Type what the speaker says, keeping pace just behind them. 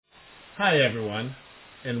Hi, everyone,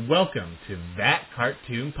 and welcome to That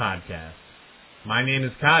Cartoon Podcast. My name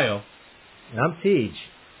is Kyle. And I'm Tej.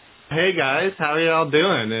 Hey, guys. How are y'all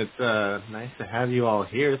doing? It's nice to have you all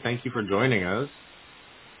here. Thank you for joining us.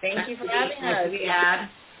 Thank you for having us. Thank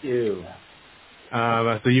you.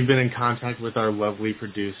 So you've been in contact with our lovely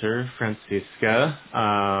producer, Francisca.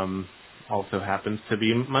 Also happens to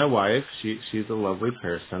be my wife. She's a lovely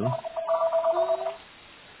person.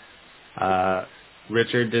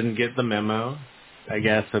 Richard didn't get the memo, I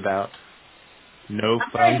guess, about no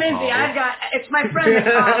phone calls. I'm very busy. It's my friend. Wait,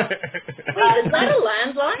 is that a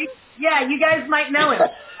landline? Yeah, you guys might know him.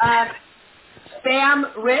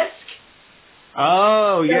 Spam Risk.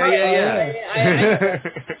 Oh, yeah.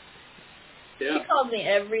 She calls me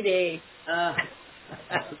every day.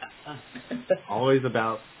 Always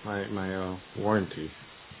about my warranty.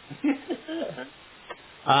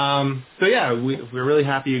 So yeah, we're really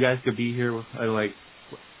happy you guys could be here.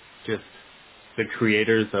 Just the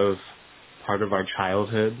creators of part of our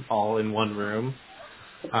childhood, all in one room,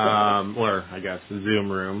 or I guess a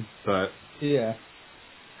Zoom room. But yeah,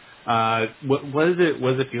 what does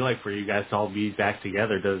it feel like for you guys to all be back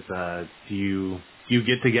together? Do you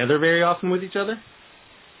get together very often with each other?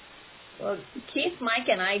 Well, Keith, Mike,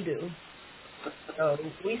 and I do. So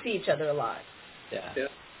we see each other a lot. yeah.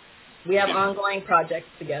 We have ongoing projects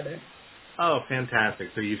together. Oh,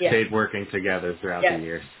 fantastic! So you've stayed working together throughout the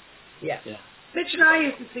years. Yeah. Mitch and I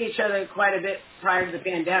used to see each other quite a bit prior to the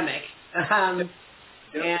pandemic, and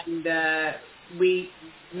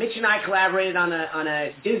Mitch and I collaborated on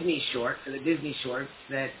a Disney short for the Disney shorts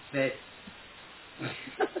that that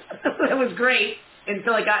was great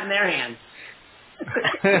until it got in their hands.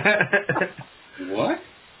 What?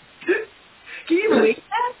 Can you believe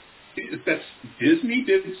that? That's Disney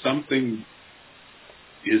did something.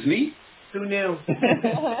 Disney? Who knew?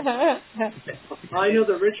 I know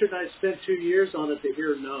that Richard and I spent 2 years on it to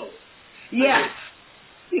hear no. Yeah.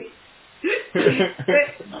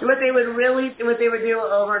 What they would do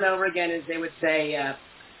over and over again is they would say,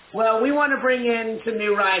 well, we want to bring in some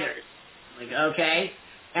new writers. Like, okay.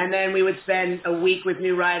 And then we would spend a week with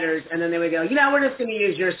new writers, and then they would go, we're just going to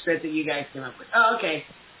use your script that you guys came up with. Oh, okay.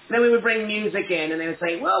 And then we would bring music in, and they would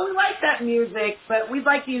say, well, we like that music, but we'd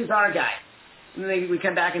like to use our guy. And then we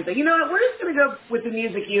come back and say, you know what, we're just going to go with the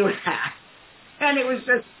music you have. And it was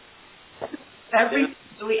just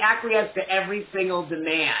we acquiesced to every single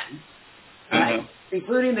demand,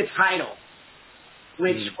 including the title,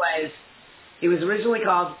 which it was originally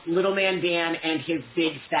called Little Man Dan and His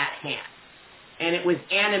Big Fat Hand. And it was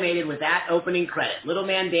animated with that opening credit, Little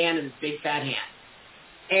Man Dan and His Big Fat Hand.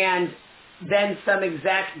 And then some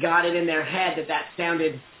exec got it in their head that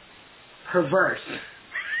sounded perverse.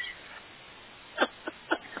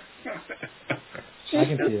 I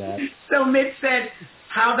can see that. So Mitch said,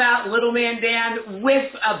 how about Little Man Dan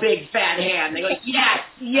with a big fat hand? They go, yes,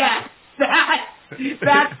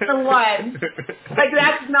 that's the one. Like,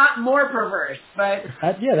 that's not more perverse, but...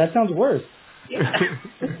 that sounds worse. Yeah.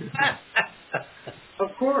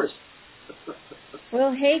 Of course.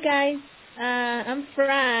 Well, hey guys, I'm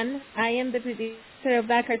Fran. I am the producer of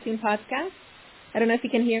That Cartoon Podcast. I don't know if you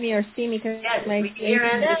can hear me or see me because we can hear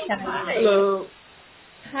you. Hello.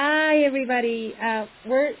 Hi, everybody.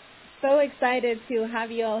 We're so excited to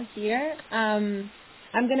have you all here. I'm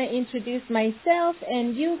going to introduce myself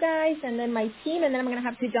and you guys and then my team, and then I'm going to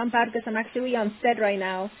have to jump out because I'm actually on set right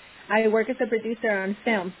now. I work as a producer on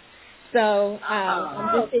film. So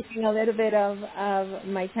I'm just taking a little bit of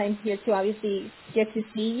my time here to obviously get to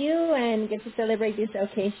see you and get to celebrate this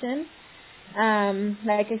occasion.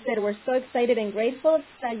 Like I said, we're so excited and grateful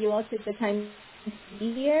that you all took the time to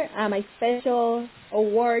be here. My special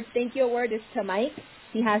thank you award is to Mike.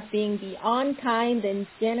 He has been beyond kind and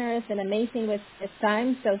generous and amazing with his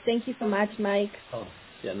time. So thank you so much, Mike. Oh,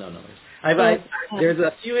 yeah, no worries. There's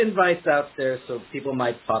a few invites out there, so people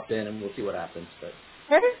might pop in and we'll see what happens. But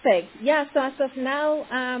perfect. Yeah, so as of now,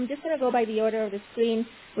 I'm just going to go by the order of the screen.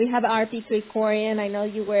 We have RP Krikorian. I know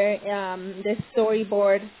you were the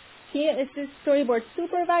storyboard. Is this storyboard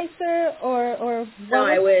supervisor or no,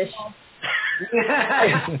 I wish.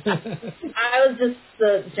 I was just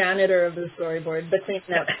the janitor of the storyboard, but clean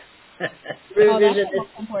up. Revision is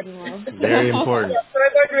important role. Very important.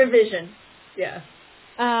 Storyboard revision. Yeah.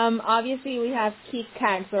 Obviously, we have Keith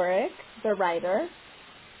Kagzorek, the writer.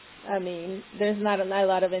 I mean, there's not a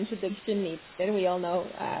lot of introduction needed. We all know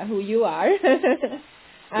who you are.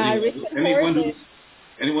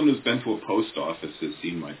 Anyone who's been to a post office has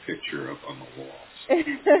seen my picture up on the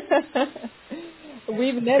walls.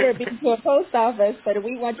 We've never been to a post office, but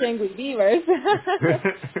we watch Angry Beavers.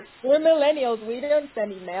 We're millennials. We don't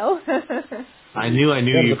send email. I knew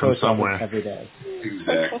you from somewhere. Every day.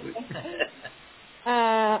 Exactly.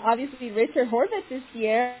 Obviously, Richard Horvitz is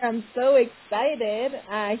here. I'm so excited.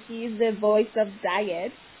 He's the voice of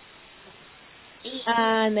Diet.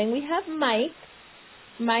 And then we have Mike.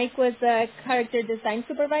 Mike was the character design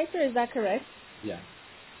supervisor. Is that correct? Yeah.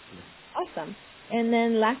 Awesome. And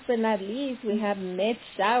then last but not least, we have Mitch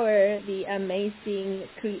Schauer, the amazing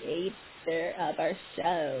creator of our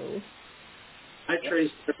show. I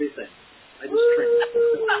traced everything. I just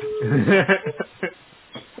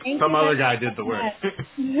traced. Some other guy did the work.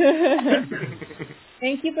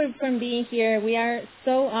 Thank you for being here. We are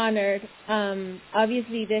so honored.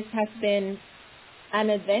 Obviously, this has been an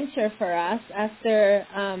adventure for us after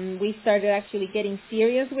we started actually getting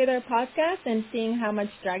serious with our podcast and seeing how much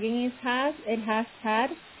dragging it has had.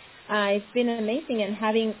 It's been amazing, and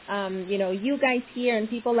having you guys here and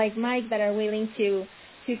people like Mike that are willing to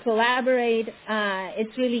collaborate,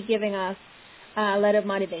 it's really giving us a lot of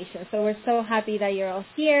motivation. So we're so happy that you're all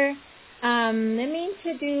here. Let me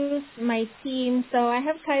introduce my team. So I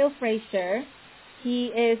have Kyle Frazier. He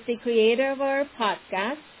is the creator of our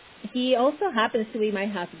podcast. He also happens to be my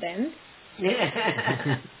husband.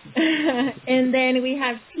 And then we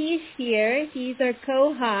have Tish here. He's our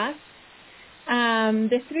co-host.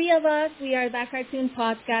 The three of us, we are That Cartoon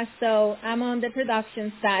Podcast, so I'm on the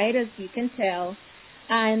production side, as you can tell.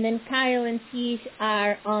 And then Kyle and Tish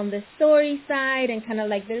are on the story side and kind of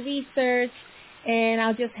like the research. And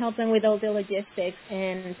I'll just help them with all the logistics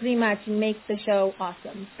and pretty much make the show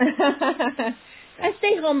awesome. I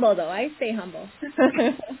stay humble, though.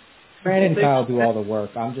 Fran and Kyle do all the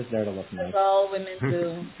work. I'm just there to look nice. That's all women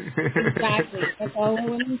do. Exactly. That's all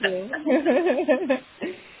women do.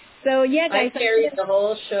 So, yeah, guys. I carried the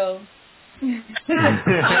whole show.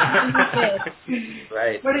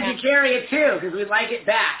 Right. Where did you carry it to? Because we like it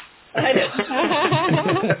back. I know.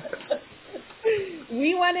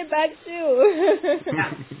 We want it back, too.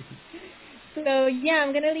 So, yeah,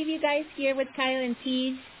 I'm going to leave you guys here with Kyle and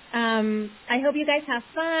Tish. I hope you guys have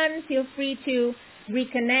fun. Feel free to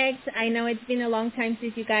reconnect. I know it's been a long time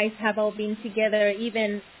since you guys have all been together,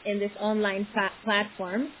 even in this online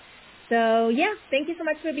platform. So, yeah, thank you so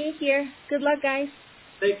much for being here. Good luck, guys.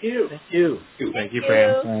 Thank you. Thank you. Thank you,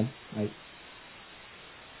 Fran. Nice.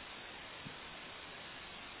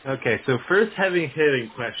 Okay, so first heavy-hitting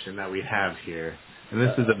question that we have here, and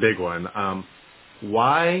this is a big one.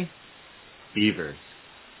 Why Beavers?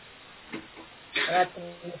 That's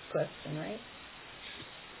a good question, right?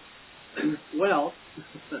 Well,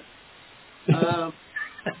 I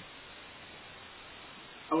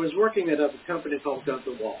was working at a company called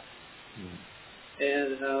Gunther Wall.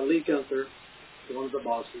 And Lee Gunther, one of the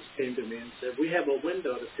bosses, came to me and said, we have a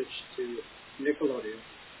window to pitch to Nickelodeon.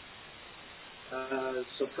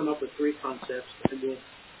 So come up with 3 concepts and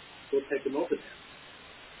we'll take them over there.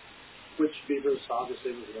 Which Beavers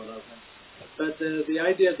obviously was one of them. But the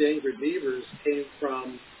idea of the Angry Beavers came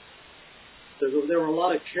from, there were a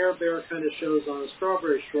lot of Care Bear kind of shows on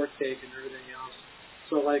Strawberry Shortcake and everything else.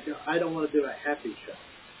 So like, I don't want to do a happy show.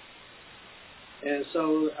 And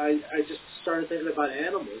so I just started thinking about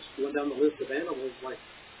animals, went down the list of animals,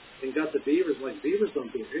 and got the beavers. Like, beavers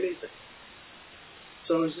don't do anything.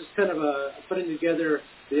 So it was just kind of putting together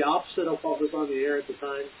the opposite of what was on the air at the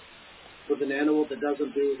time, with an animal that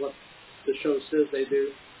doesn't do what the show says they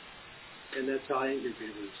do, and that's how Angry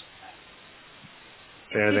Beavers.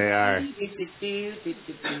 There they are.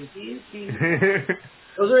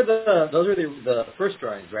 Those are the first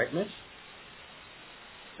drawings, right, Mitch?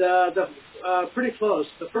 Pretty close.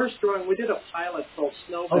 The first drawing, we did a pilot called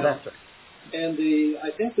Snowbell. Oh, that's right. And I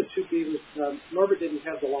think the 2 beavers, Norbert didn't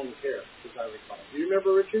have the long hair, as I recall. Do you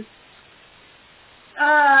remember, Richard?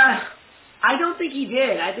 I don't think he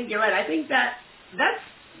did. I think you're right. I think that's,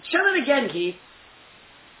 show it again, Keith.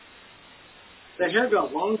 The hair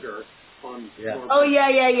got longer on Norbert. Oh, yeah.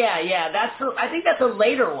 I think that's a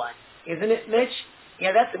later one, isn't it, Mitch?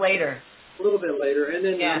 Yeah, that's later. A little bit later. And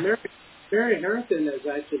then Mary Harrington is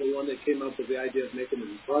actually the one that came up with the idea of making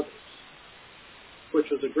them brothers, which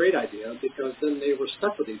was a great idea because then they were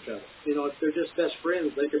stuck with each other. You know, if they're just best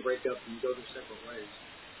friends, they could break up and go their separate ways.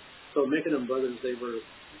 So making them brothers, they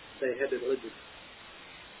had to live with.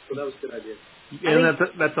 So that was a good idea. Yeah, and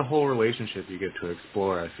that's a whole relationship you get to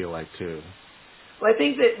explore, I feel like, too. Well, I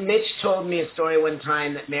think that Mitch told me a story one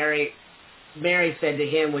time that Mary said to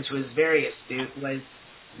him, which was very astute, was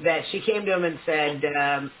that she came to him and said,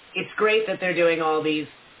 it's great that they're doing all these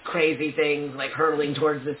crazy things like hurtling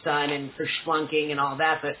towards the sun and for splunking and all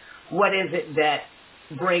that, but what is it that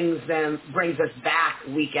brings us back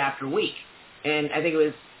week after week. And I think it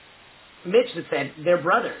was Mitch that said they're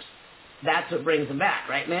brothers. That's what brings them back,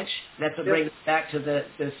 right, Mitch? That's what brings us back to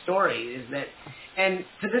the story, is that, and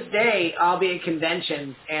to this day, I'll be at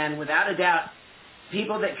conventions, and without a doubt,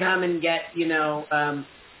 people that come and get,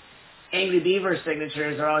 Angry Beaver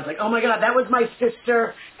signatures are always like, oh my God, that was my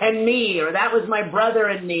sister and me, or that was my brother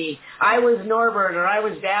and me. I was Norbert, or I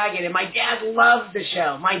was Daggett, and my dad loved the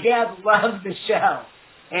show.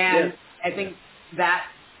 And I think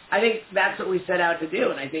that's what we set out to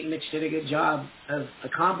do, and I think Mitch did a good job of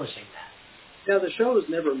accomplishing that. Now, the show was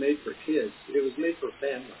never made for kids. It was made for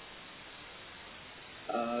family.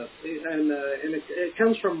 And it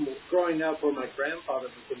comes from growing up where my grandfather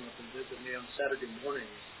would come up and visit me on Saturday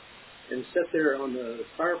mornings and sit there on the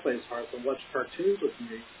fireplace hearth and watch cartoons with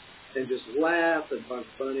me and just laugh at Bugs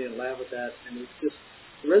Bunny and laugh at that. And it just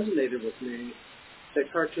resonated with me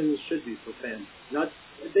that cartoons should be for family.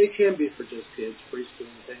 They can be for just kids, preschool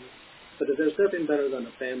and things, but there's nothing better than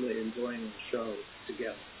a family enjoying the show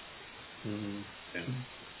together. Mm-hmm. Yeah.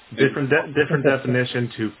 Different definition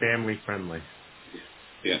to family friendly.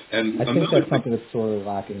 Yeah, and I think that's something that's sort of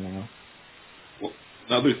lacking now. Well,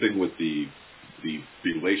 another thing with the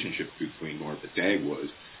relationship between Norb and Dag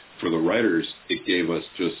was, for the writers, it gave us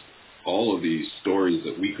just all of these stories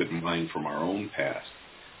that we could mine from our own past.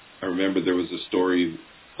 I remember there was a story,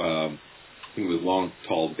 I think it was Long,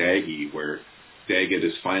 Tall, Daggy, where Daggett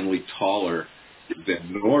is finally taller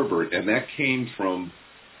than Norbert, and that came from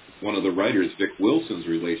one of the writers, Vic Wilson's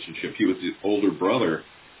relationship. He was his older brother,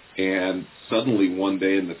 and suddenly one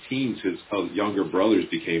day in the teens, his younger brothers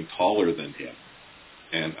became taller than him.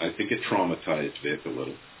 And I think it traumatized Vic a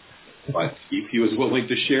little. But he was willing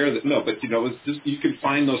to share that. No, but it's just, you can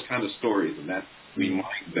find those kind of stories, and that we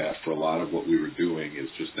mined that for a lot of what we were doing,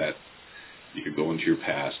 is just that you could go into your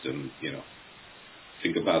past and,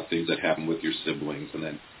 think about things that happened with your siblings, and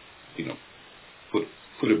then,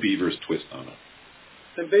 put a Beaver's twist on it.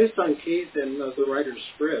 And based on Keith and the writer's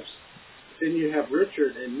scripts, then you have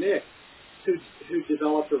Richard and Nick, who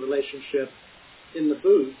developed a relationship in the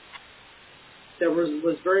booth that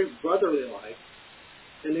was very brotherly-like,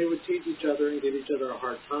 and they would tease each other and give each other a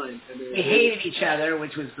hard time. And they hated each other,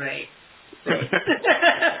 which was great. Right.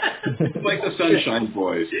 Like the Sunshine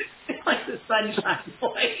Boys. Like the Sunshine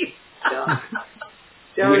Boys.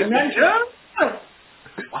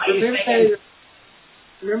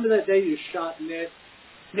 Remember that day you shot Nick?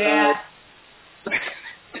 Yeah.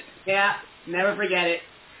 Yeah, never forget it.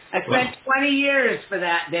 I spent 20 years for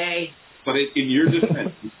that day. But in your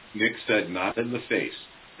defense, Nick said not in the face.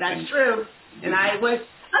 That's true. And I thought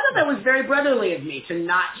that was very brotherly of me to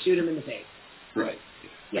not shoot him in the face. Right.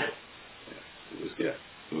 Yeah. It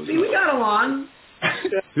was See, we got along.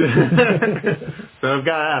 So I've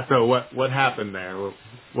got to ask, so what happened there?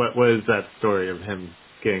 What was that story of him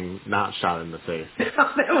getting not shot in the face?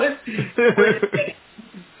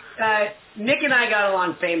 Nick and I got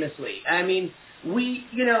along famously. I mean, we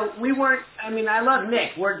weren't. I mean, I love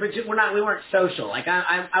Nick. We weren't social. Like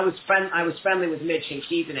I was friendly with Mitch and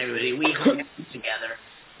Keith and everybody. We hung out together.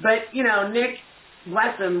 But Nick,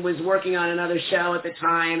 bless him, was working on another show at the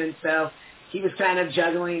time, and so he was kind of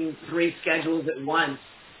juggling 3 schedules at once.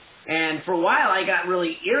 And for a while, I got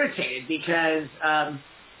really irritated because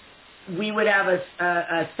we would have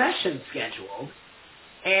a session scheduled,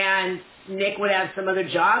 and Nick would have some other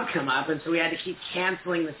job come up, and so we had to keep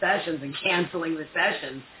canceling the sessions.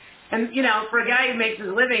 And, for a guy who makes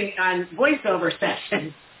his living on voiceover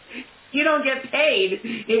sessions, you don't get paid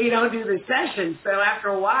if you don't do the session. So after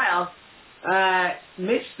a while,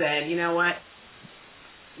 Mitch said, you know what,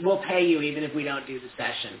 we'll pay you even if we don't do the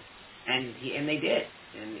session. And they did.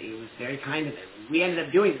 And he was very kind of him. We ended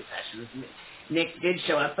up doing the sessions. Nick did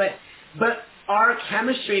show up. But our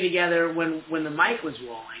chemistry together when the mic was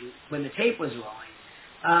rolling, when the tape was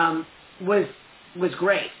rolling, was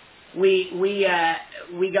great. We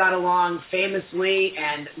got along famously,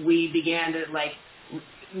 and we began to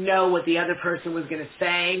know what the other person was going to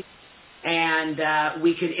say, and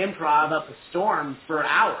we could improv up a storm for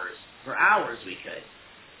hours. For hours we could.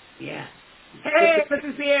 Yeah. Hey, look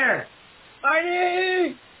who's here.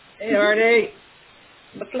 Arnie! Hey, Arnie.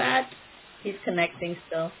 The flat. He's connecting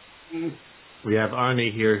still. We have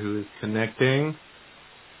Arnie here who is connecting.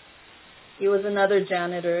 He was another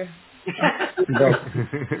janitor.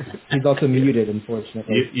 He's also muted,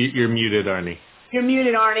 unfortunately. You're muted, Arnie. You're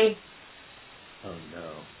muted, Arnie. Oh,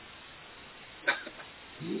 no.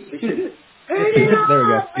 There we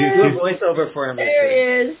go. Do a voiceover for him. There he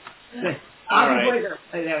is. All right.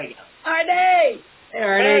 There we go. Arnie! Hey,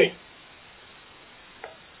 Arnie.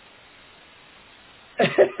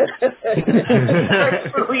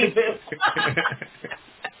 Reboot.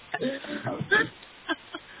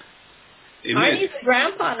 Arnie's a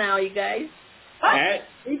grandpa now, you guys.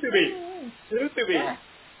 Soon to be. Yeah.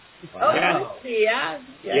 Wow. Oh, yeah.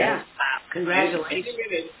 Yeah.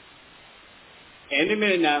 Congratulations. Any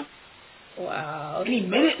minute now. Wow. Any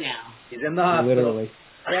minute now. He's in the hospital. Literally.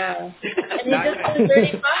 Yeah. And he just turned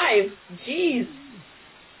 35. Jeez.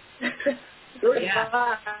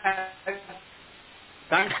 35.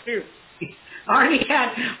 Thank you. Arnie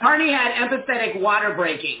had empathetic water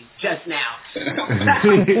breaking just now.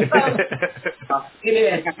 It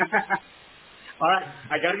is. All right,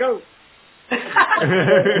 I gotta go.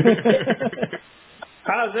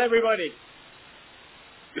 How's everybody?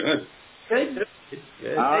 Good. Good.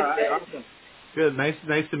 Good. All right, awesome. Good. Nice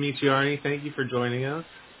to meet you, Arnie. Thank you for joining us.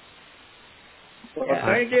 Well,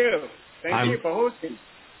 thank you. Thank you for hosting.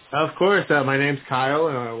 Of course. My name's Kyle,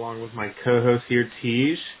 along with my co-host here,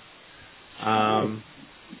 Tej.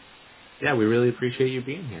 Yeah, we really appreciate you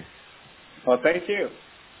being here. Well, thank you.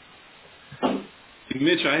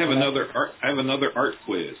 Mitch, I have another art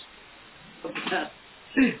quiz.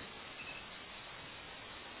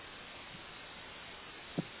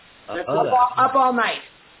 Up all night.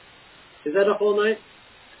 Is that a whole night?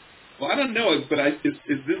 Well, I don't know, but is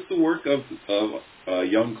this the work of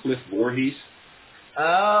young Cliff Voorhees?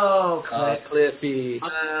 Oh, Cliffy.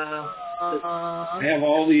 I have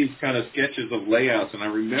all these kind of sketches of layouts, and I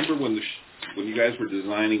remember when you guys were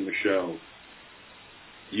designing the show,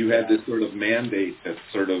 you had this sort of mandate that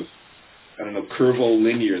sort of, I don't know,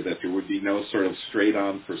 curvilinear, that there would be no sort of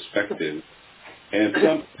straight-on perspective. And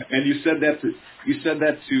you said that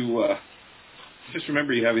to I just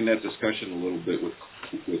remember you having that discussion a little bit with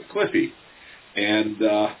Cliffy, and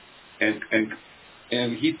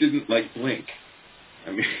he didn't blink.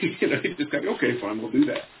 I mean, he just got, okay, fine, we'll do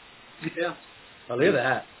that. Yeah. Oh, look at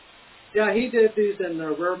that. Yeah, he did these in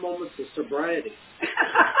rare moments of sobriety.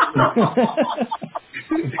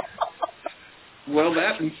 Well,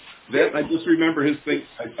 that I just remember his thing.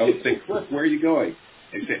 I would say, Cliff, where are you going?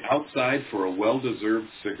 And he'd say, outside for a well-deserved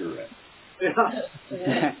cigarette.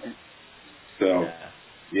 Yeah. So,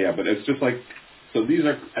 yeah, but it's just so I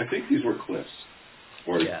think these were Cliff's,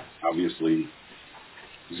 or obviously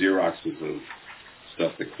Xeroxes of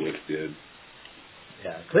stuff that Cliff did.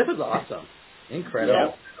 Yeah, Cliff is awesome.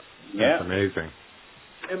 Incredible. Yeah. That's amazing.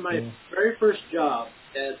 In my very first job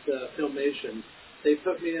at Filmation, they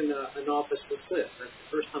put me in an office with Cliff. That's the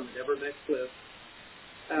first time I'd ever met Cliff.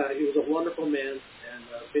 He was a wonderful man and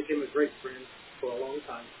became a great friend for a long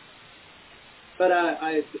time. But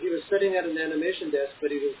he was sitting at an animation desk, but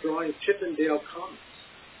he was drawing Chip and Dale comics.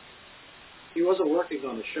 He wasn't working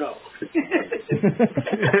on a show.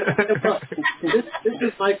 This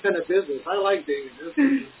is my kind of business. I like being in this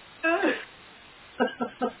business.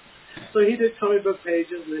 So he did comic book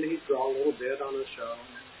pages, and then he'd draw a little bit on the show, and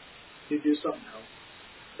then he'd do something else.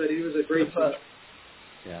 But he was a great teacher.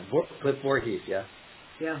 Yeah, Cliff Voorhees, yeah.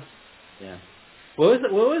 Yeah. Yeah. What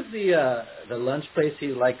was the lunch place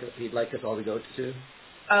he'd like us all to go to?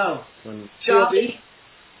 Oh, Jolly.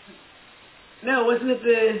 No, wasn't it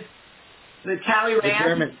the Talleyrand? The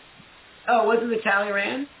German. Oh, wasn't it the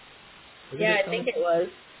Talleyrand? Yeah, I think it was.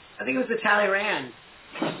 I think it was the Talleyrand.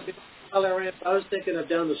 I was thinking of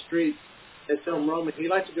down the street at Film Roman. He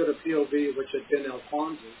liked to go to POV, which had been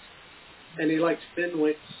Alphonse's, and he liked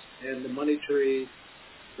Fenwick's and the Money Tree,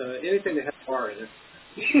 anything that had bar in it.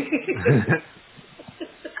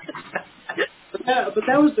 But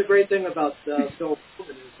that was the great thing about Phil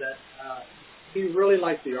Roman, is that he really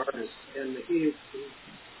liked the artists, and he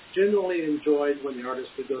genuinely enjoyed when the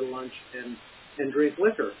artists would go to lunch and drink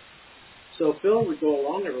liquor. So Phil would go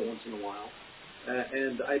along every once in a while,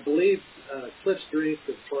 and I believe Cliff's drink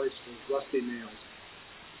of choice was Rusty Nails.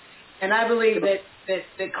 And I believe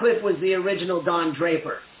that Cliff was the original Don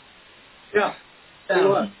Draper. Yeah, he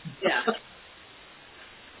was. Yeah.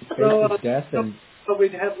 So, death and so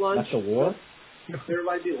we'd have lunch. That's a war?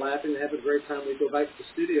 Everybody'd be laughing and having a great time. We'd go back to the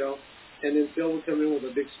studio, and then Phil would come in with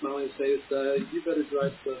a big smiley face, you better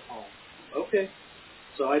drive Cliff home. Okay.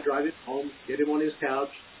 So I drive him home, get him on his couch,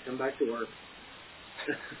 come back to work.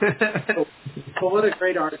 But what a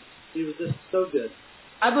great artist. He was just so good.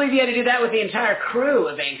 I believe you had to do that with the entire crew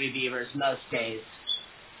of Angry Beavers most days.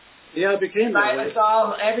 Yeah, it became that way.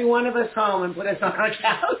 Every one of us home and put us on our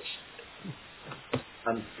couch.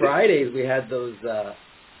 On Fridays, we had those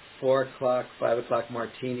 4 o'clock, 5 o'clock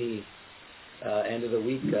martini end of the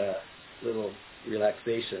week little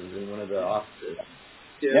relaxations in one of the offices.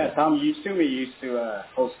 Yeah, Tom used to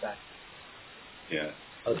host that. Yeah.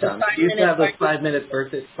 Oh, Tom, you used to have those 5-minute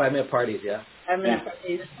parties, yeah? 5-minute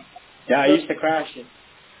parties. Yeah, I used to crash it.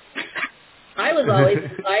 I was always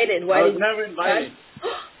invited. Why I was did never invited.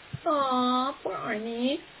 Aw, poor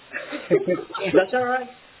Arnie. That's all right.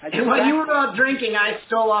 And while you were all drinking, I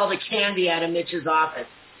stole all the candy out of Mitch's office.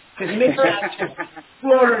 Because Mitch had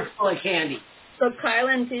floors full of candy. So Kyle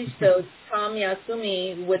and Tish, though, Tom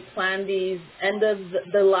Yasumi would plan these end of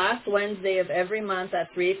the last Wednesday of every month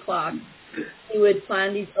at 3 o'clock. He would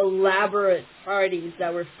plan these elaborate parties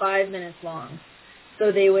that were 5 minutes long.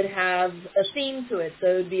 So they would have a theme to it. So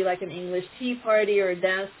it would be like an English tea party or a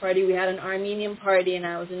dance party. We had an Armenian party, and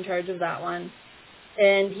I was in charge of that one.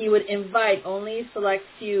 And he would invite only a select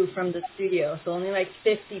few from the studio. So only like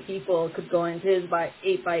 50 people could go into his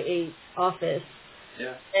 8x8 office.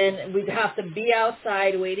 Yeah. And we'd have to be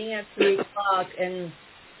outside waiting at 3 o'clock, and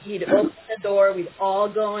he'd open the door. We'd all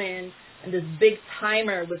go in, and this big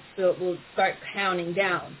timer would start counting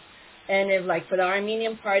down. And if, like, for the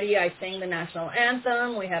Armenian party, I sang the national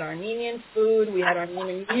anthem. We had Armenian food. We had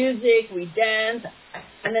Armenian music. We danced.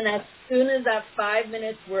 And then as soon as that 5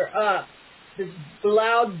 minutes were up, this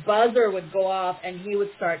loud buzzer would go off, and he would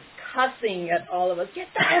start cussing at all of us. Get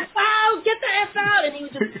the F out! Get the F out! And he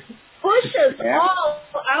would just push us all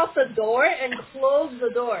out the door and close the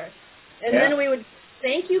door. And then we would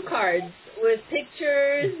thank you cards with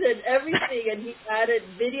pictures and everything. And he added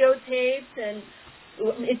videotapes, and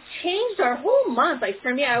it changed our whole month. Like,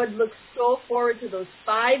 for me, I would look so forward to those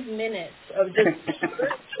 5 minutes of just pure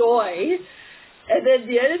joy. And then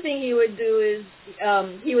the other thing he would do is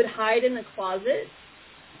he would hide in the closet,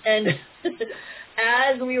 and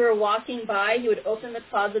as we were walking by, he would open the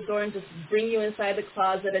closet door and just bring you inside the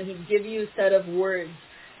closet, and he'd give you a set of words,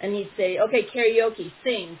 and he'd say, okay, karaoke,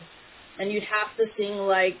 sing. And you'd have to sing,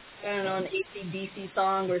 like, I don't know, an AC/DC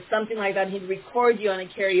song or something like that. He'd record you on a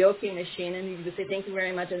karaoke machine, and he'd just say, thank you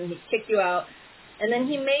very much, and then he'd kick you out. And then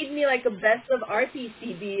he made me, like, a best of RP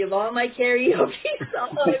CD of all my karaoke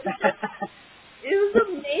songs. It was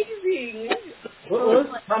amazing.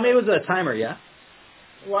 Tell me it was a timer, yeah?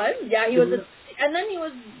 What? Yeah, he was and then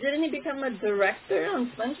didn't he become a director on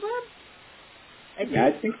SpongeBob?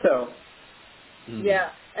 I think so. Yeah.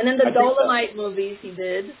 And then the Dolomite movies he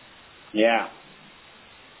did. Yeah.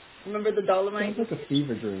 Remember the Dolomite? Sounds like a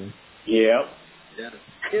fever dream. Yep. Yeah.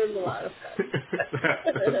 It was a lot of fun.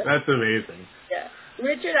 That's amazing. Yeah.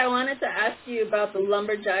 Richard, I wanted to ask you about the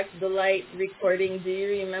Lumberjack Delight recording. Do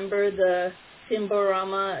you remember the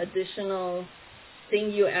Timborama additional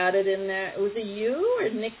thing you added in there? Was it you or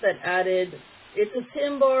Nick that added, it's a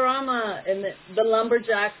Timborama, and the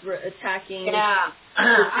lumberjacks were attacking? Yeah.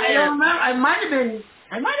 I don't remember. I might have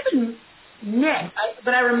been Nick,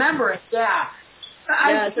 but I remember it. Yeah.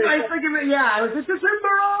 I forget. Yeah, it was a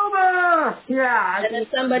Timborama. Yeah. And then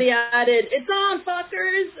somebody added, "It's on,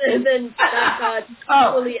 fuckers," and then that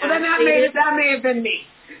got fully then that may have been me.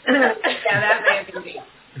 Yeah, that may have been me.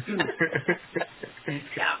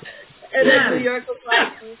 Yeah. And then New York was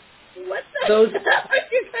like, what the hell are you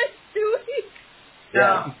guys doing?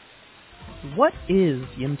 Yeah. What is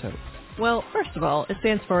Yinto? Well, first of all, it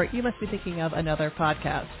stands for You Must Be Thinking of Another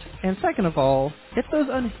Podcast. And second of all, it's those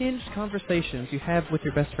unhinged conversations you have with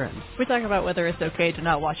your best friends. We talk about whether it's okay to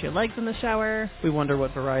not wash your legs in the shower. We wonder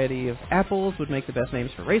what variety of apples would make the best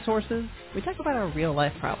names for racehorses. We talk about our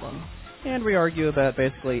real-life problems. And we argue about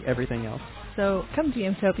basically everything else. So come to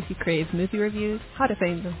Yimtop if you crave movie reviews, hot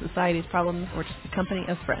things and society's problems, or just the company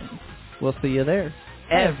of friends. We'll see you there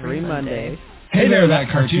every Monday. Hey there, That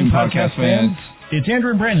Cartoon Podcast fans. It's Andrew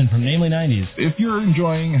and Brandon from Namely 90's. If you're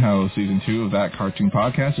enjoying how Season 2 of That Cartoon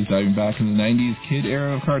Podcast is diving back into the 90s kid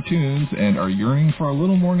era of cartoons and are yearning for a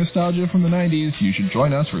little more nostalgia from the 90s, you should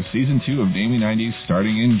join us for Season 2 of Namely 90's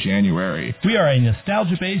starting in January. We are a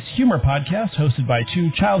nostalgia-based humor podcast hosted by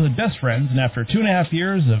two childhood best friends, and after 2.5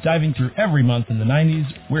 years of diving through every month in the 90s,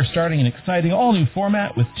 we're starting an exciting all-new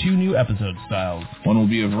format with 2 new episode styles. One will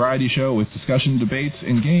be a variety show with discussion, debates,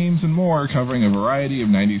 and games and more covering a variety of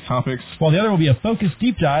 90s topics, while the other will be a focused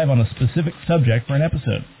deep dive on a specific subject for an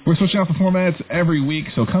episode. We're switching out the formats every week,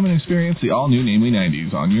 so come and experience the all-new Namely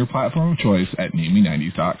 90's on your platform of choice at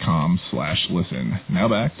namely90s.com/listen. Now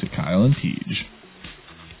back to Kyle and Tej.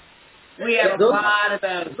 We have a lot of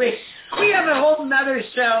those. We have a whole nother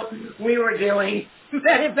show we were doing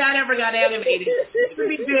that if that ever got animated, it would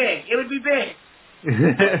be big. It would be big.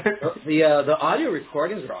 The audio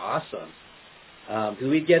recordings are awesome.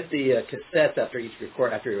 We'd get the cassettes after each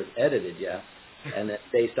record, after it was edited, yeah. And that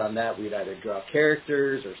based on that, we'd either draw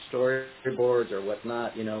characters or storyboards or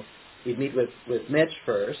whatnot. You know, we'd meet with Mitch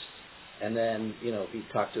first, and then he'd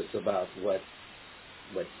talk to us about what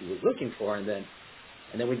he was looking for, and then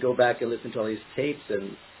we'd go back and listen to all these tapes.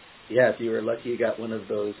 And yeah, if you were lucky, you got one of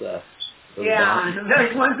those Yeah,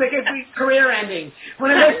 those ones that could be career-ending.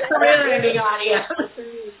 One of those career-ending audios.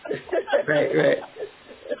 Right.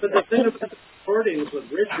 But the thing about the recordings with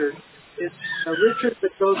Richard is Richard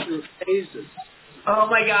that goes through phases. Oh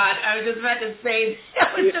my God! I was just about to say.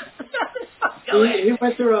 He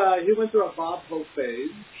went through a Bob Hope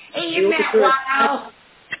phase. Hey, isn't that wild?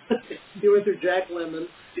 He went through Jack Lemmon.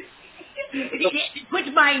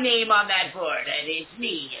 Put my name on that board, and it's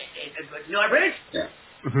me, Norbert. Yeah.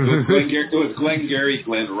 It was Glenn Gary,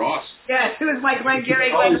 Glenn Ross. Yeah, it was my Glenn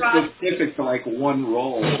Gary, Glenn Ross. Specific to like one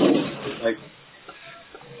role. Like,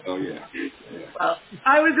 oh yeah. Well,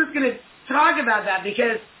 I was just going to talk about that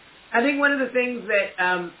because I think one of the things that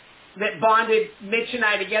that bonded Mitch and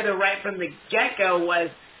I together right from the get-go was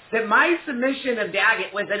that my submission of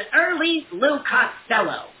Daggett was an early Lou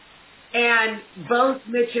Costello. And both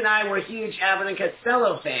Mitch and I were huge Abbott and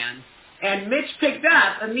Costello fans. And Mitch picked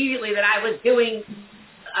up immediately that I was doing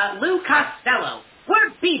Lou Costello.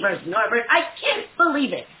 We're Beavers, Norbert. I can't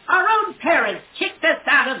believe it. Our own parents kicked us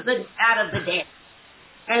out of the dance.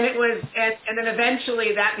 And it was, and then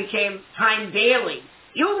eventually that became Time Daily.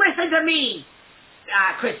 You listen to me,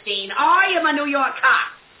 Christine. I am a New York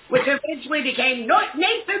cop, which eventually became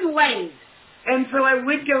Nathan Lane. And so I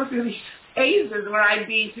would go through these phases where I'd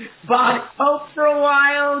be Bob Hope for a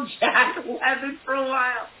while, Jack Lemmon for a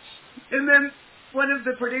while. And then one of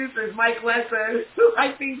the producers, Mike Lessa, who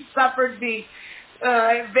I think suffered me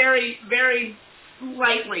very, very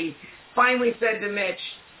slightly, finally said to Mitch,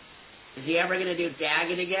 is he ever going to do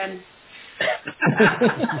Daggett again?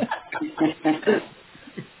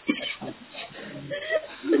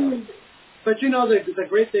 But you know, the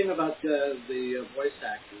great thing about the voice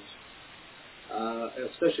actors,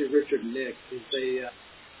 especially Richard and Nick, is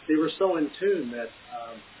they were so in tune that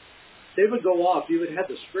they would go off. You would have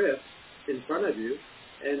the script in front of you,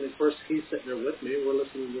 and of course he's sitting there with me. We're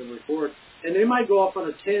listening to them record, and they might go off on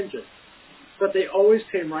a tangent, but they always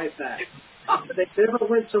came right back. They never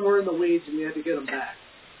went somewhere in the weeds, and you had to get them back.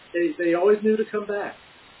 They always knew to come back.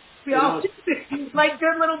 We always, like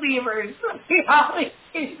good little beavers, we always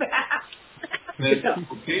came back.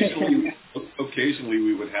 And occasionally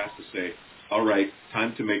we would have to say, all right,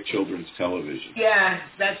 time to make children's television. Yeah,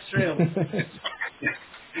 that's true.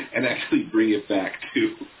 And actually bring it back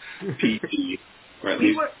to PG, or at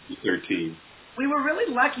least 13. We were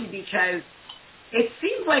really lucky because it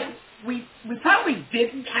seemed like we probably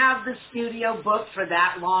didn't have the studio booked for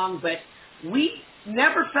that long, but I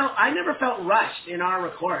never felt rushed in our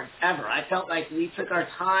records ever. I felt like we took our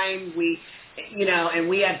time, and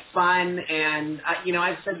we had fun, and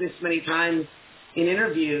I've said this many times in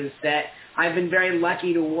interviews that I've been very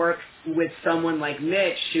lucky to work with someone like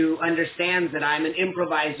Mitch who understands that I'm an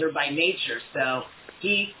improviser by nature. So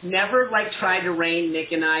he never tried to rein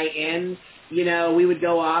Nick and I in. We would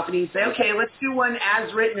go off and he'd say, okay, let's do one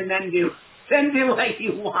as written and then do what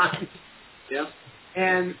you want. Yeah.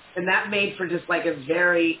 And that made for just like a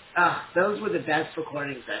very, those were the best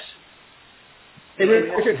recording sessions. Hey,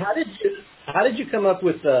 Richard, how did you come up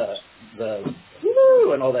with the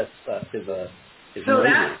woo and all that stuff? So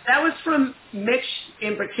that was from Mitch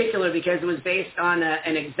in particular because it was based on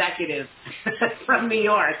an executive from New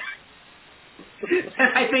York. And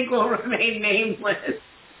I think will remain nameless.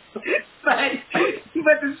 But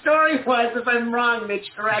the story was, if I'm wrong,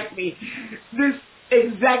 Mitch, correct me, this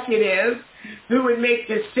executive who would make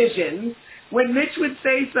decisions, when Mitch would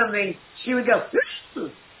say something, she would go,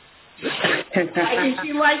 and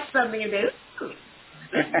she liked something and do.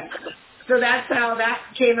 So that's how that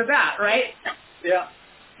came about, right? Yeah.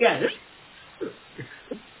 Yeah.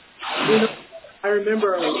 I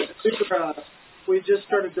remember we just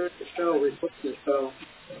started doing the show, we booked the show,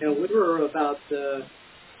 and we were about, 6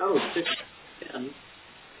 or 10,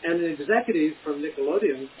 and an executive from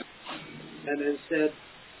Nickelodeon and then said,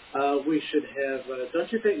 we should have,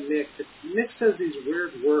 don't you think Nick says these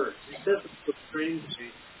weird words. He says it so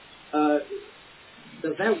strangely.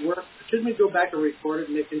 Does that work? Shouldn't we go back and record it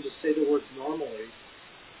and Nick can just say the words normally?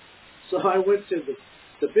 So I went to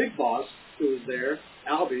the big boss who was there,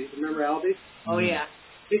 Albie. Remember Albie? Oh, yeah.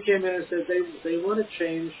 He came in and said they want to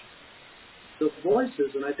change the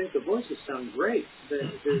voices, and I think the voices sound great. They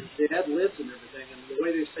had lips and everything, and the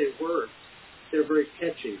way they say words, they're very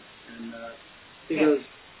catchy. And he goes,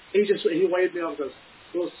 he waved me off and goes,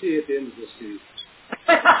 we'll see at the end of the season.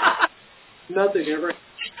 Nothing ever.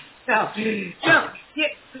 No, yeah,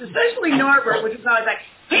 especially Norbert, which is always like,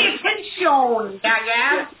 pay attention,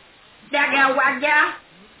 gaga, gaga, waga.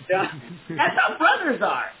 Yeah. That's how brothers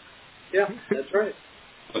are. Yeah, that's right.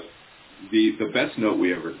 But the best note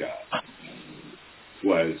we ever got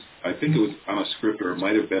was, I think it was on a script or it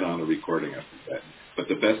might have been on a recording, I forget. But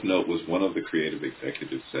the best note was one of the creative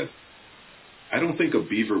executives said, "I don't think a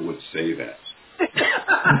beaver would say that."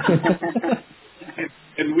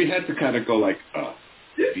 and we had to kind of go like,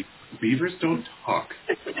 beavers don't talk.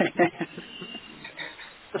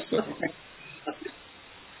 So.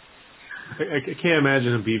 I can't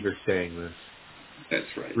imagine a beaver saying this.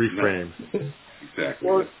 That's right. Reframe. No. Exactly.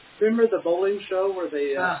 Well, remember the bowling show where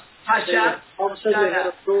they hush up. All of a sudden they had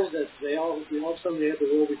a rule that all of a sudden they had the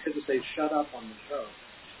rule we couldn't say "shut up" on the show.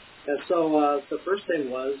 And so the first thing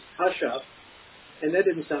was "hush up," and that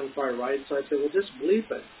didn't sound quite right. So I said, "Well, just bleep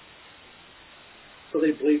it." So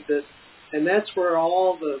they bleeped it, and that's where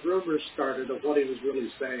all the rumors started of what he was really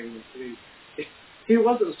saying. He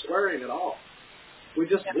wasn't swearing at all. We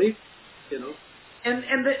just bleeped, you know. And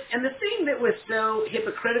the thing that was so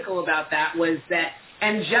hypocritical about that was that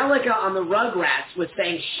Angelica on the Rugrats was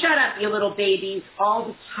saying, "Shut up, you little babies," all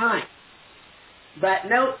the time. But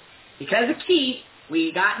no, because of Keith,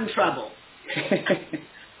 we got in trouble. Didn't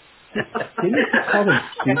you call them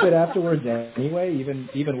stupid afterwards anyway,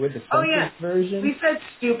 even with the censored version? We said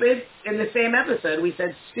stupid in the same episode. We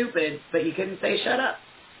said stupid, but you couldn't say shut up.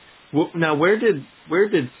 Well, now, where did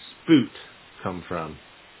spoot come from?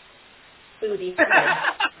 Booty.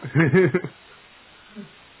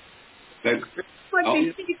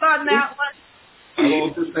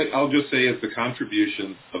 I'll just say it's the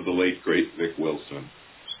contribution of the late great Vic Wilson,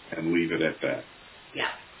 and leave it at that. Yeah.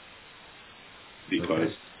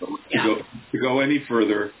 Because to go any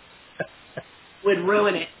further would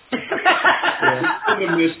ruin it. It's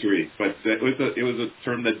a mystery, but it was a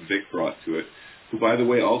term that Vic brought to it, who, by the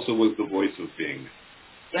way, also was the voice of Bing.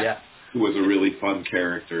 Yeah. Who was a really fun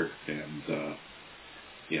character, and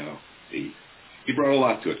he brought a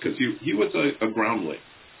lot to it because he was a groundling,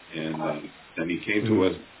 and he came to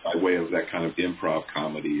us by way of that kind of improv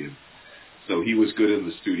comedy, and so he was good in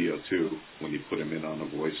the studio too when you put him in on a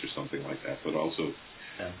voice or something like that. But also,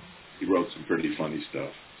 he wrote some pretty funny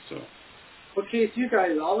stuff. So. Well, Keith, you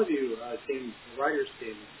guys, all of you came, the writers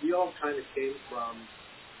team, you all kind of came from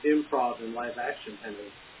improv and live action kind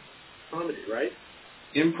of comedy, right?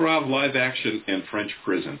 Improv, live action, and French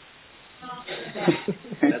prison.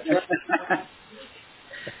 That's right.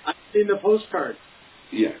 I've seen the postcard.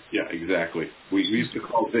 Yeah, exactly. We used to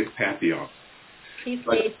call Vic Papillon. He's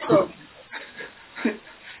made so.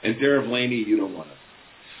 And Darrell Blaney, you don't want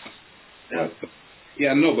to.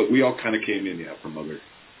 But we all kind of came in,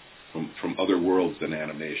 from other worlds than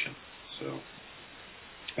animation. So,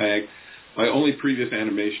 my only previous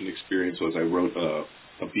animation experience was I wrote a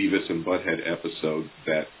Beavis and Butthead episode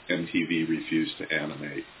that MTV refused to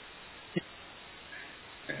animate,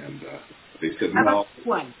 and they said How no. about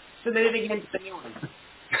one? Submit it against the new one.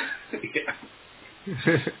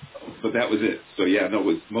 But that was it. So it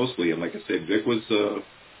was mostly, and like I said, Vic was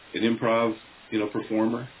an improv,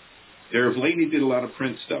 performer. Darrell Blaney did a lot of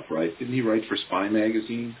print stuff, right? Didn't he write for Spy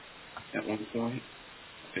Magazine at one point?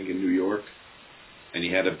 I think in New York. And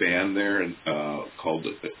he had a band there called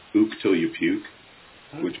Ook Till You Puke,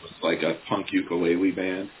 which was like a punk ukulele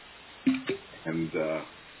band. And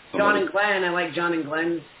John and Glenn, I like John and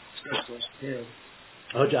Glenn scripts too.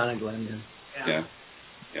 Oh, John and Glenn, yeah.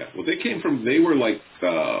 Well, they were like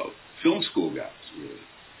film school guys, really.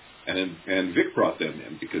 And Vic brought them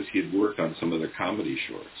in because he had worked on some of their comedy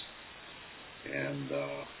shorts. And,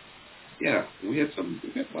 we had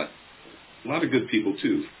a lot of good people,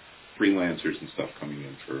 too, freelancers and stuff coming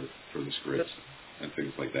in for the scripts and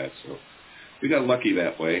things like that. So we got lucky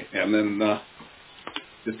that way. And then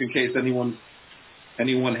just in case anyone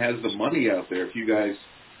has the money out there, if you guys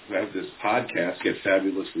who have this podcast get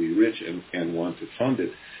fabulously rich and want to fund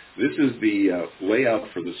it, this is the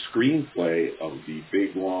layout for the screenplay of the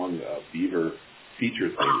big, long Beaver feature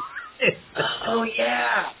thing. Oh,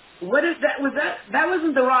 yeah. What is that? That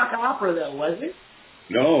wasn't the rock opera, though, was it?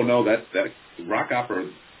 No, that rock opera.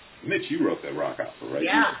 Mitch, you wrote that rock opera, right?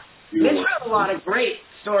 Yeah. Mitch wrote a lot of great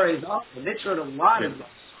stories. Also, Mitch wrote a lot of them.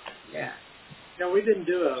 Yeah. No, we didn't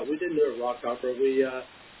do a rock opera. We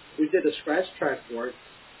did a scratch track for it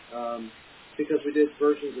because we did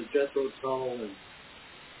versions of Jethro Tull and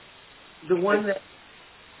the one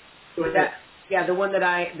the one that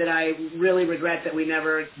I really regret that we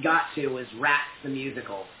never got to was Rats the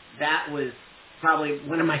Musical. That was probably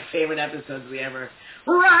one of my favorite episodes we ever.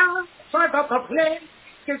 Rats are the place.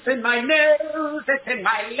 It's in my nose. It's in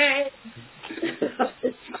my leg.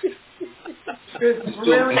 It's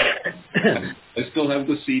brilliant. I still have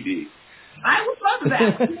the CD. I would love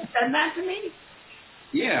that. Send that to me.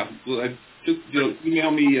 Yeah. Well, just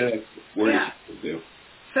email me where to do.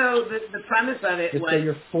 So the premise of it Just was... say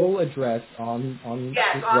your full address on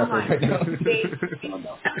yes, record online. right now.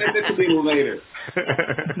 And this will be later.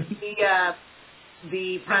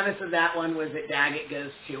 The premise of that one was that Daggett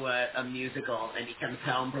goes to a musical, and he comes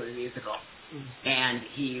home from the musical, and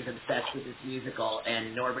he's obsessed with this musical,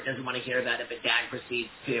 and Norbert doesn't want to hear about it, but Dag proceeds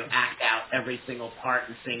to act out every single part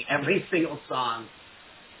and sing every single song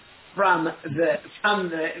from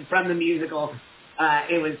the musical.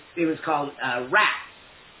 It was called Rats,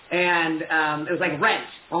 and it was like Rent,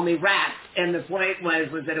 only rats, and the point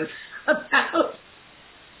was that it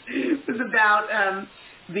was about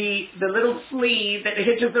the little flea that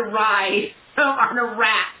hitches a ride on a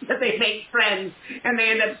rat that they make friends, and they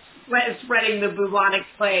end up spreading the bubonic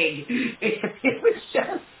plague. It was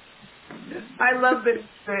just, I love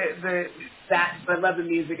I love the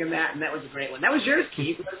music in that, and that was a great one. That was yours,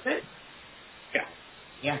 Keith, wasn't it? Yeah.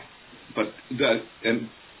 Yeah. But and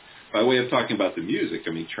by way of talking about the music,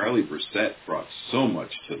 I mean, Charlie Brissett brought so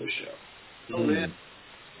much to the show. Oh man.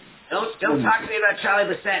 Don't talk to me about Charlie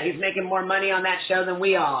Brissett. He's making more money on that show than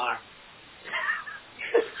we all are.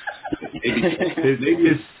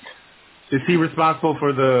 Is he responsible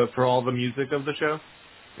for all the music of the show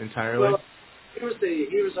entirely? Well, he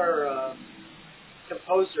was our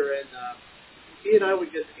composer, and he and I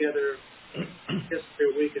would get together just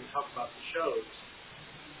every week and talk about the shows.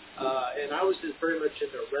 And I was just very much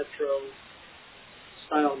into retro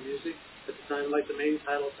style music at the time. Like the main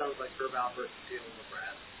title sounds like Herb Alpert and Dealing with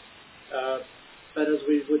Rats. But as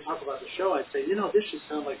we would talk about the show, I'd say, this should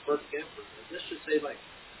sound like Burt Camper. This should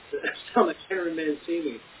sound like Henry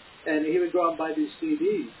Mancini. And he would go out and buy these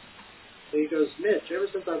CDs. And he goes, Mitch, ever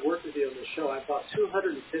since I've worked with you on the show, I've bought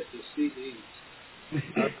 250 CDs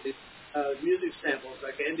of music samples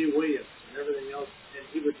like Andy Williams and everything else. And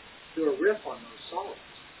he would do a riff on those songs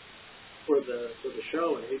for the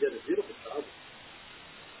show, and he did a beautiful job.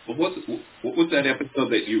 Well, what was that episode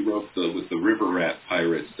that you wrote with the River Rat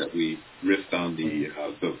Pirates that we riffed on the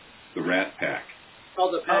Rat Pack?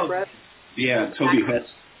 Oh, the Pack Rat? Yeah,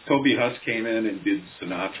 Toby Huss came in and did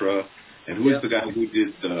Sinatra, and who was the guy who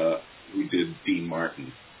did Dean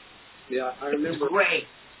Martin? Yeah, I remember. Great.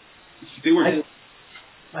 They were.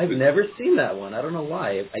 I've never seen that one. I don't know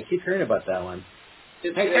why. I keep hearing about that one. They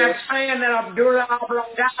kept saying that Abdullah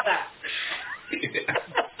Oblongata.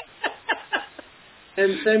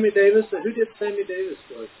 And Sammy Davis, who did Sammy Davis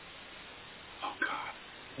voice? Oh, God.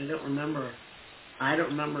 I don't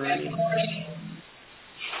remember any.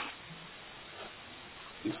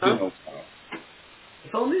 It's been a while.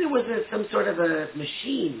 If only there was some sort of a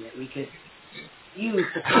machine that we could use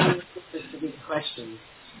to find answers to these questions.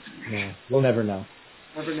 No, we'll never know.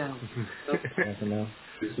 Never know. Never know.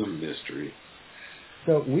 It's a mystery.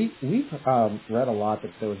 So we've read a lot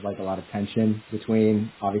that there was like a lot of tension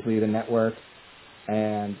between obviously the network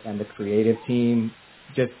and the creative team,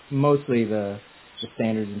 just mostly the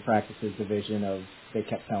standards and practices division of they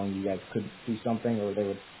kept telling you guys could do something, or they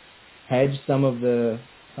would hedge some of the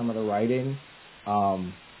writing.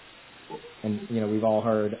 And we've all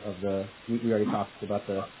heard of we already talked about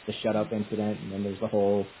the shut up incident, and then there's the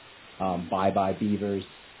whole bye Beavers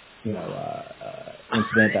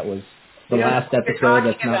incident that was the last episode.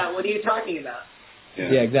 What are you talking about?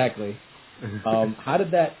 Yeah, exactly. How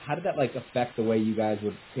did that like affect the way you guys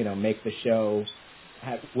would make the show?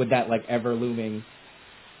 Would that like ever looming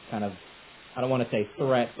kind of, I don't want to say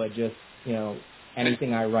threat, but just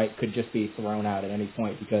anything I write could just be thrown out at any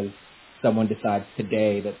point because someone decides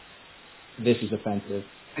today that this is offensive?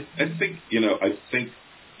 I think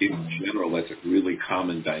in general that's a really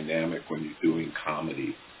common dynamic when you're doing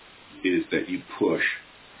comedy, is that you push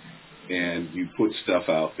and you put stuff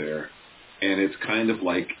out there, and it's kind of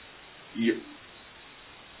like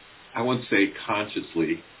I won't say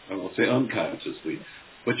consciously, I won't say unconsciously,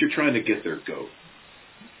 but you're trying to get their goat.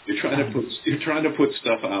 You're trying to put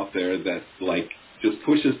stuff out there that like just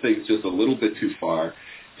pushes things just a little bit too far,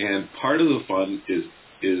 and part of the fun is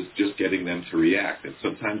just getting them to react. And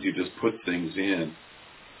sometimes you just put things in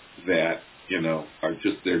that are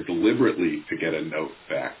just there deliberately to get a note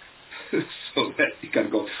back, so that you got to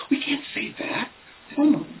go, we can't say that.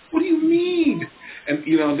 What do you mean? And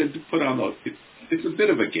then to put on it's a bit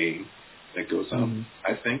of a game that goes on.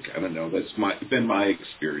 I think, I don't know. That's been my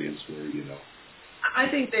experience where I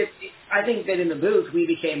think that in the booth we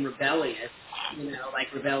became rebellious,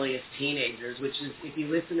 like rebellious teenagers. Which is, if you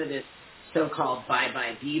listen to this so-called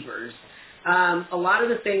Bye Beavers, a lot of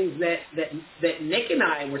the things that Nick and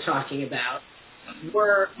I were talking about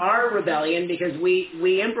were our rebellion, because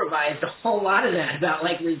we improvised a whole lot of that about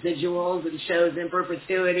like residuals and shows in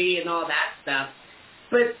perpetuity and all that stuff.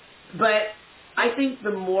 But I think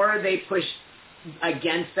the more they push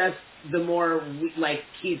against us, the more, like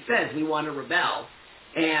Keith says, we want to rebel.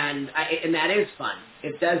 And that is fun.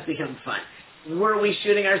 It does become fun. Were we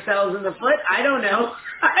shooting ourselves in the foot? I don't know.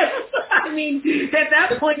 I mean, at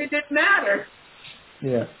that point, it didn't matter.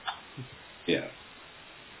 Yeah. Yeah.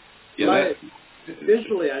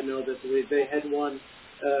 Visually, I know that they had one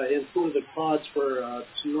in one of the pods for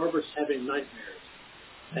Norbert's having nightmares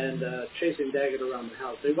and chasing Daggett around the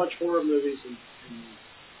house. They watch horror movies, and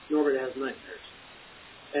Norbert has nightmares.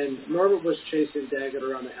 And Norbert was chasing Daggett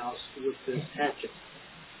around the house with this hatchet.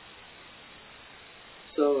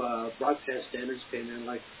 So broadcast standards came in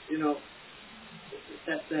like,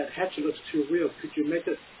 that hatchet looks too real. Could you make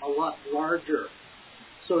it a lot larger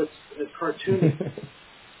so it's a cartoony?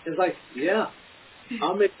 It's like, yeah,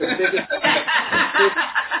 I'll make the biggest.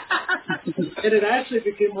 And it actually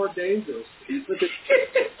became more dangerous.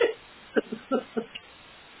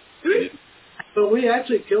 But we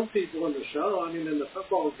actually killed people in the show. I mean, in the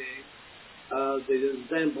football game, the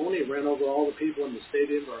Zamboni ran over all the people in the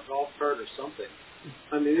stadium or a golf cart or something.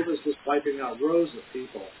 I mean, it was just wiping out rows of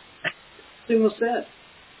people. Nothing was said.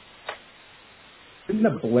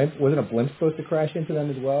 Wasn't a blimp supposed to crash into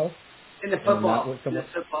them as well? In the football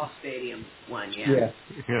stadium one, yeah.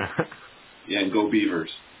 Yeah, and go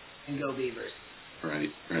Beavers. And go Beavers.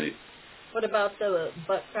 Right. What about the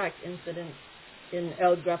butt crack incident in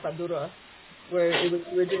El Grapadura, where it was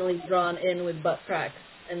originally drawn in with butt cracks,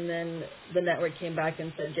 and then the network came back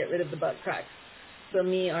and said, get rid of the butt cracks. So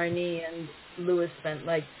me, Arnie, and Louis spent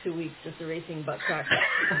like 2 weeks just erasing butt cracks.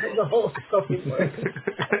 The whole storyboard.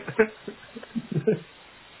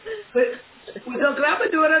 But was El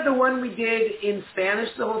Grapadura the one we did in Spanish,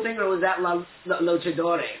 the whole thing, or was that La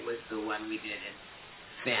Luchadore was the one we did in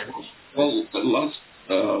Spanish? Well, Los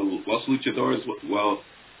Luchadores,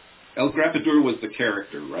 El Grapadura was the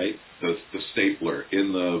character, right? The stapler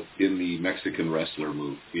in the Mexican wrestler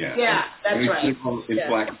move. Yeah. Yeah, that's right. In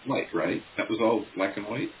black and white, right? That was all black and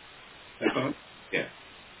white, I thought? Yeah.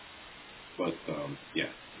 But,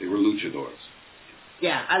 they were luchadors.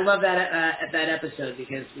 Yeah, I love that episode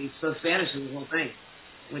because we spoke Spanish in the whole thing,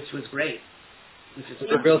 which was great. Was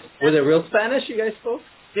it real Spanish you guys spoke?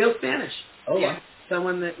 Real Spanish. Oh, yeah. Wow.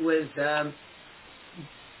 Someone that was...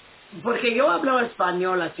 porque yo hablo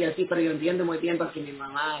español así, pero yo entiendo muy bien porque mi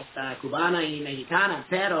mamá está cubana y mexicana,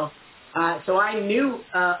 pero... so I knew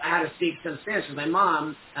how to speak some Spanish because my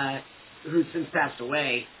mom, who's since passed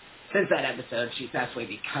away, since that episode, she passed away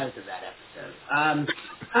because of that episode.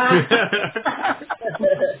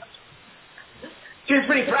 She was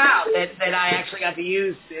pretty proud that I actually got to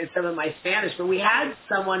use some of my Spanish, but we had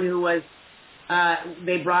someone who was...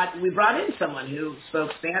 we brought in someone who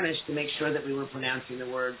spoke Spanish to make sure that we were pronouncing the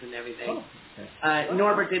words and everything. Oh, okay.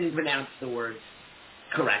 Norbert didn't pronounce the words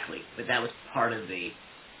correctly, but that was part of the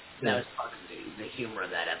humor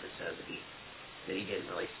of that episode that he didn't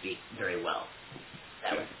really speak very well.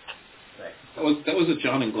 That was a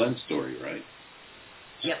John and Glenn story, right?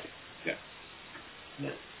 Yep. Yeah.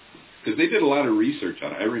 Yep. Because they did a lot of research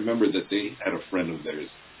on it. I remember that they had a friend of theirs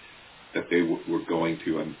that they were going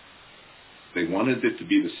to, and they wanted it to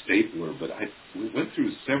be the stapler, but we went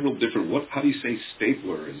through several different, how do you say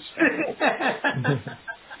stapler in Spanish?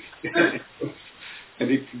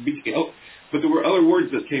 But there were other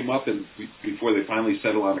words that came up, and before they finally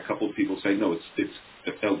settled on a couple of people saying, no, it's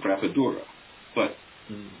El Grapadura. But,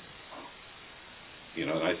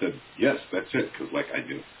 I said, yes, that's it, because like I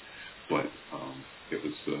do. But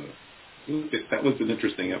that was an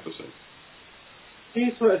interesting episode.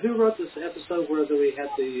 Keith, who wrote this episode where we had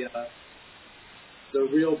the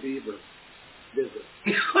real Beaver visit?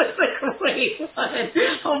 It was a great one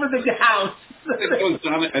over the house. I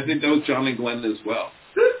think that was John and Glenn as well,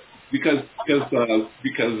 because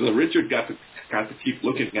Richard got to keep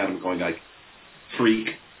looking at him, going like,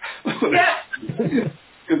 "Freak,"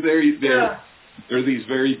 because they're these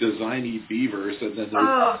very designy beavers, and then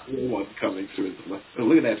there's one coming through.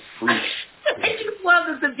 Look at that freak. I just love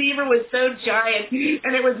that the beaver was so giant,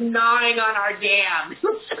 and it was gnawing on our dam. It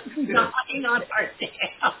was just gnawing on our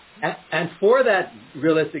dam. And for that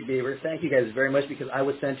realistic beaver, thank you guys very much, because I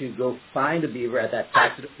was sent to go find a beaver at that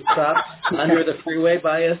taxidermy shop under the freeway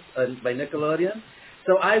by us, by Nickelodeon.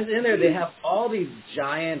 So I was in there. They have all these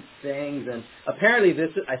giant things, and apparently they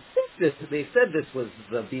said this was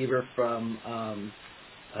the beaver from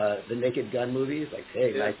the Naked Gun movies. Like,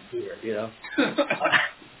 hey, nice beaver,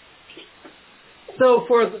 So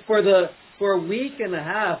for a week and a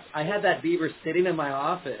half, I had that beaver sitting in my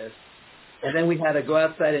office, and then we had to go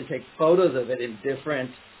outside and take photos of it in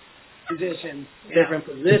different positions,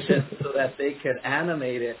 so that they could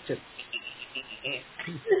animate it.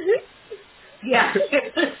 Yeah,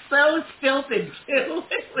 it was so stilted too.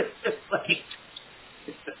 It was just like,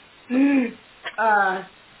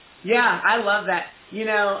 yeah, I love that. You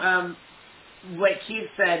know, what Keith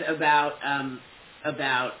said about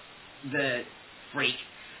the freak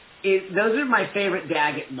is those are my favorite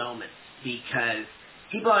Daggett moments because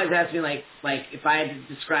people always ask me like if I had to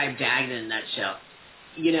describe Daggett in a nutshell,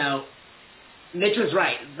 you know, Mitch was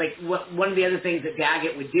right. Like one of the other things that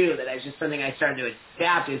Daggett would do that is just something I started to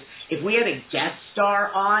adapt is if we had a guest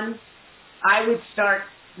star on, I would start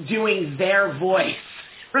doing their voice.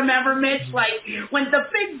 Remember, Mitch? Like when the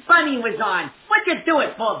big bunny was on, what you do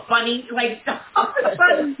it for, bunny? Like all of a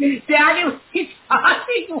sudden, Daggett was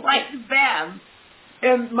talking like them.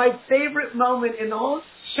 And my favorite moment in the whole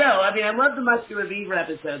show, I mean, I love the Muscular Beaver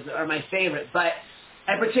episodes are my favorite, but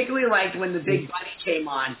I particularly liked when the Big Bunny came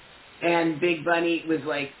on, and Big Bunny was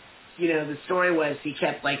like, you know, the story was he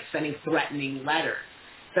kept like sending threatening letters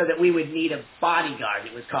so that we would need a bodyguard.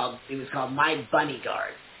 It was called My Bunny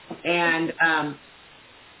Guard. And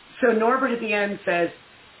so Norbert at the end says,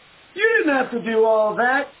 "You didn't have to do all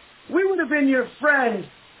that. We would have been your friend."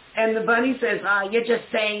 And the bunny says, "You're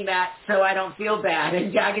just saying that so I don't feel bad."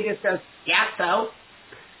 And Daggett just goes, "Yeah, so."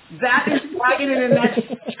 That is Daggett in a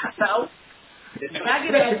nutshell. Yeah, so.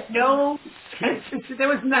 Daggett had no sense. There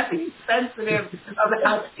was nothing sensitive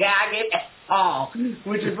about Daggett at all,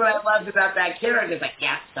 which is what I loved about that character. It's like,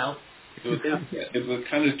 yeah, so. It was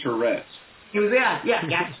kind of Tourette's. It was, yeah.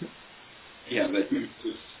 Yeah, that you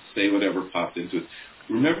just say whatever popped into it.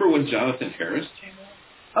 Remember when Jonathan Harris came on?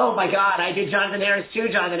 Oh, my God, I did Jonathan Harris, too,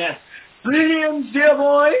 Jonathan Harris. "Brilliant, dear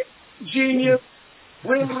boy. Genius.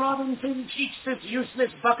 Will Robinson teach this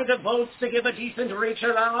useless bucket of bolts to give a decent reach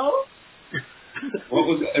around?" What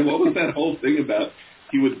was that whole thing about?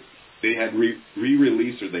 They had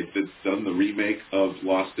re-released, or they'd done the remake of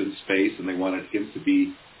Lost in Space, and they wanted him to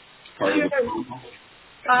be part of the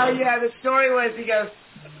promo. Yeah, the story was, he goes,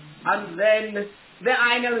 and then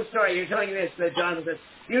I know the story. You're telling me this, that Jonathan says,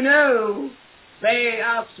 "You know, they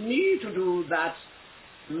asked me to do that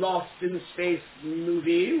Lost in Space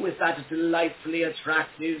movie with that delightfully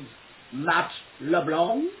attractive Matt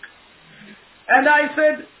LeBlanc. And I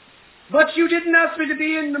said, but you didn't ask me to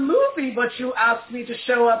be in the movie, but you asked me to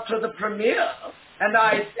show up to the premiere." And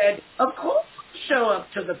I said, "Of course I'll show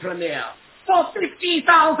up to the premiere for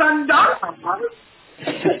 $50,000.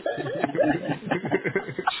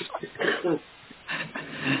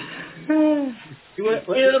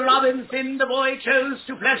 Will Robinson, the boy, chose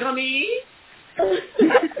to pleasure me. But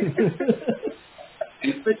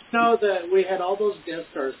you know that we had all those guest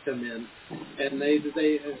stars come in, and they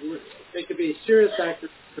could be serious actors,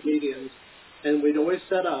 comedians, and we'd always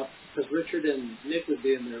set up, because Richard and Nick would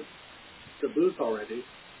be in the booth already,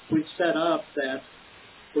 we'd set up that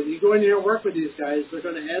when you go in here and work with these guys, they're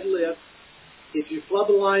going to ad-lib. If you flub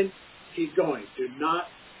a line, keep going. Do not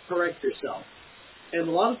correct yourself. And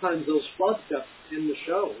a lot of times those flubs got in the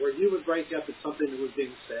show where you would break up at something that was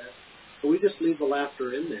being said, but we just leave the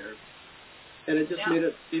laughter in there. And it just made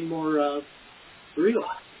it seem more real.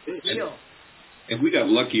 And we got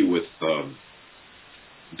lucky with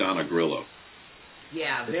Donna Grillo.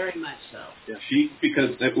 Yeah, very much so. Yeah.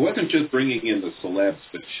 Because it wasn't just bringing in the celebs,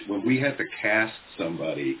 but when we had to cast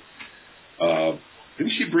somebody,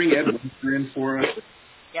 didn't she bring Ed Winter in for us?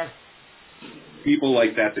 Yes. People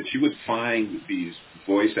like that she would find these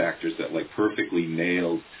voice actors that like perfectly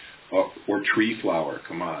nailed, or Tree Flower,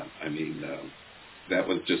 come on. I mean, that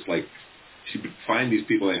was just like, she would find these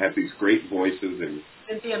people that had these great voices. And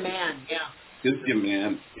Cynthia Mann, Cynthia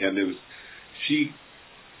Mann, and it was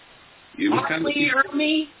kind of...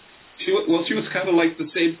 She was kind of like the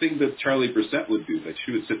same thing that Charlie Brissett would do, that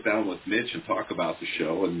she would sit down with Mitch and talk about the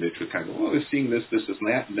show, and Mitch would kind of go, "Oh, they're seeing this, and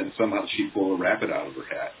that," and then somehow she'd pull a rabbit out of her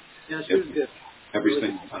hat. Yeah, she was good. Every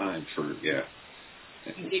single time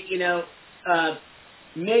You know,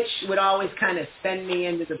 Mitch would always kind of send me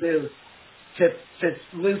into the booth to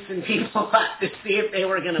loosen people up to see if they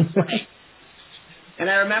were going to play. And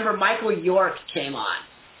I remember Michael York came on,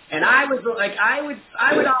 and I was like, I would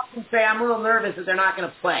often say I'm a little nervous that they're not going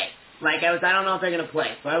to play. Like I don't know if they're going to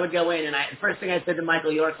play. So I would go in, and the first thing I said to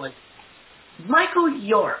Michael York was, Michael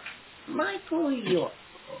York,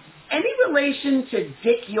 any relation to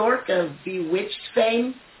Dick York of Bewitched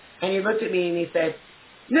fame?" And he looked at me and he said,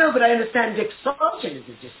 "No, but I understand Dick Sargent is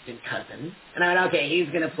a distant cousin." And I went, "Okay, he's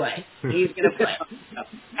going to play. He's going to play."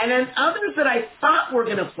 And then others that I thought were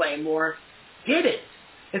going to play more didn't.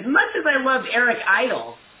 As much as I loved Eric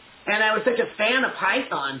Idle, and I was such a fan of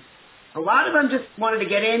Python, a lot of them just wanted to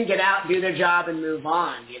get in, get out, do their job, and move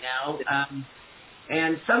on, you know.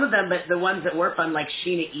 And some of them, but the ones that were fun, like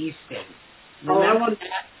Sheena Easton. I want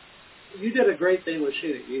you did a great thing with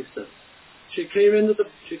Sheena Easton. She came in.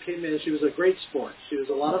 She was a great sport. She was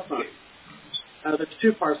a lot of fun. There's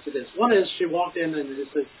two parts to this. One is she walked in and she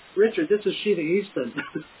said, "Richard, this is Sheena Easton."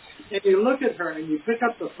 And you look at her and you pick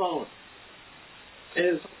up the phone, and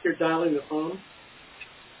it's like you're dialing the phone.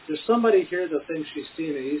 There's somebody here that thinks she's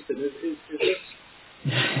Sheena Easton.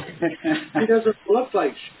 She doesn't look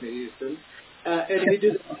like Sheena Easton. And he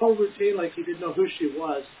did the whole routine like he didn't know who she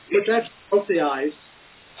was, which actually broke the ice,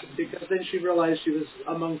 because then she realized she was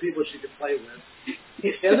among people she could play with.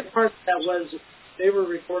 The other part of that was they were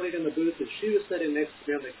recording in the booth, and she was sitting next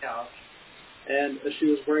to me on the couch, and she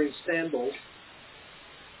was wearing sandals.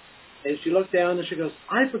 And she looked down and she goes,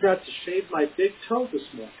 "I forgot to shave my big toe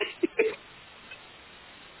this morning."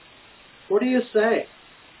 What do you say?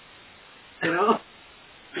 You know?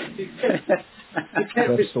 You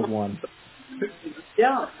can't That's the one.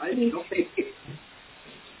 Yeah, I mean, okay.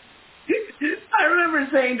 I remember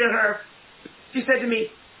saying to her, she said to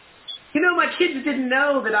me, "You know, my kids didn't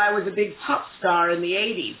know that I was a big pop star in the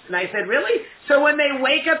 80s. And I said, "Really? So when they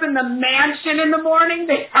wake up in the mansion in the morning,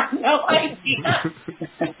 they have no idea."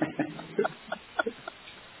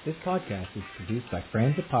 This podcast is produced by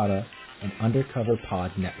Fran Zapata and Undercover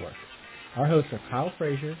Pod Network. Our hosts are Kyle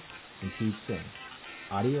Frazier and Steve Singh.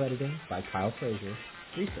 Audio editing by Kyle Frazier.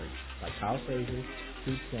 Research by Kyle Frazier,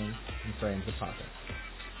 Steve Singh, and Fran Zapata.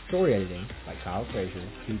 Story editing by Kyle Frazier,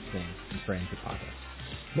 Steve Singh, and Fran Zapata.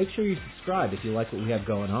 Make sure you subscribe if you like what we have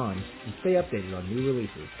going on, and stay updated on new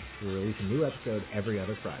releases. We release a new episode every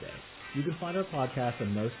other Friday. You can find our podcast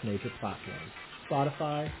on most major platforms: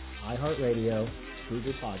 Spotify, iHeartRadio,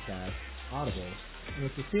 Google Podcasts, Audible, and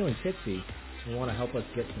if you're feeling tipsy and want to help us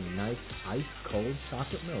get some nice ice-cold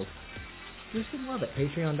chocolate milk, do some love at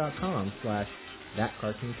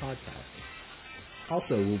patreon.com/thatcartoonpodcast.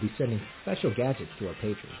 Also, we'll be sending special gadgets to our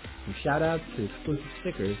patrons, from shout-outs to exclusive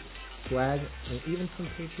stickers, swag, and even some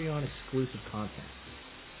Patreon exclusive content.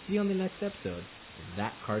 See you on the next episode of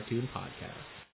That Cartoon Podcast.